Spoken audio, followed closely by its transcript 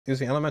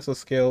Using elemental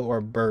skill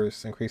or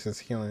burst increases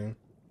healing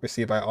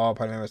received by all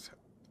party members.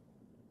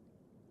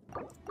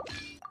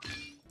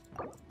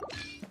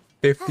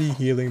 50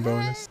 healing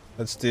bonus.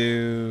 Let's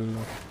do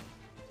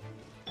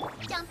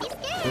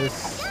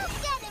this.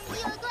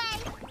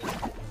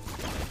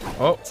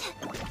 Oh,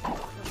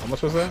 how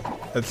much was that?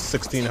 That's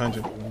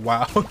 1600.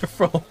 Wow, we're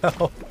full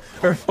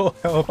health. We're full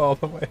health all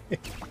the way.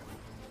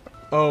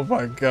 Oh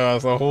my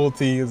gosh, the whole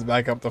team is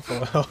back up to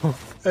full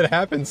health. It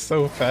happened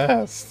so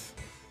fast.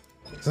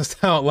 This is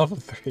town level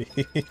 3.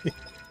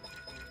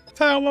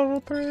 Town level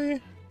 3.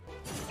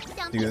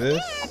 Do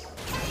this.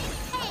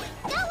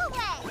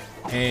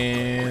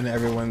 And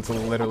everyone's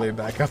literally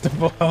back up to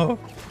full health.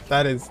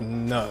 That is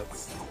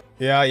nuts.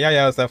 Yeah,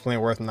 YaoYao is definitely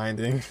worth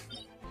 90.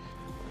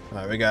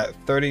 Alright, we got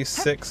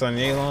 36 on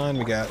Yelan,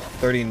 we got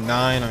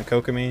 39 on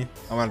Kokomi.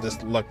 I'm gonna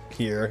just look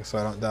here so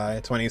I don't die.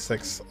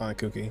 26 on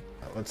Kuki.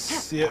 Right, let's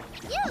see it.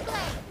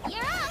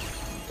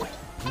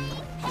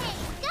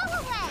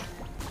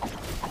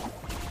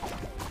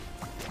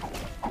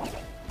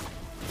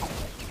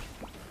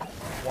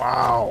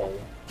 Wow.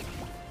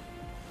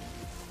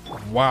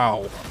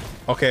 Wow.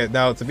 Okay,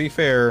 now to be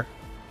fair,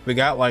 we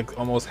got like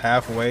almost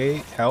halfway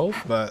health,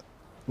 but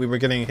we were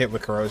getting hit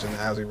with corrosion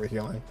as we were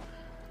healing.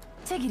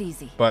 Take it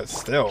easy. But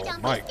still,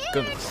 my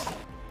goodness.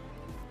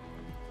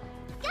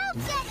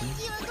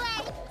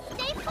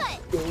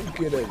 Go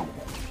get it.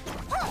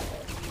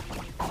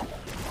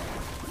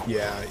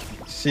 Yeah,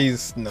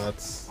 she's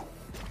nuts.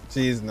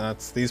 She's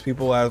nuts. These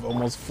people have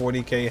almost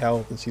 40k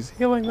health and she's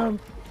healing them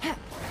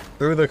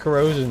through the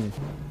corrosion.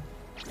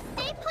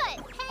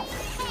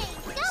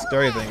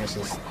 Scary thing is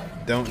just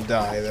don't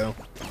die though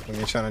when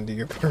you're trying to do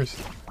your burst.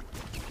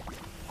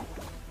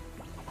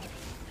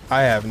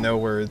 I have no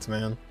words,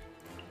 man.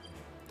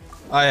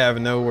 I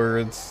have no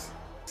words.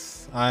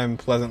 I'm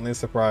pleasantly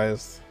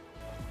surprised.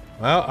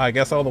 Well, I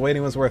guess all the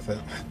waiting was worth it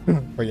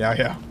for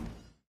YaoYao.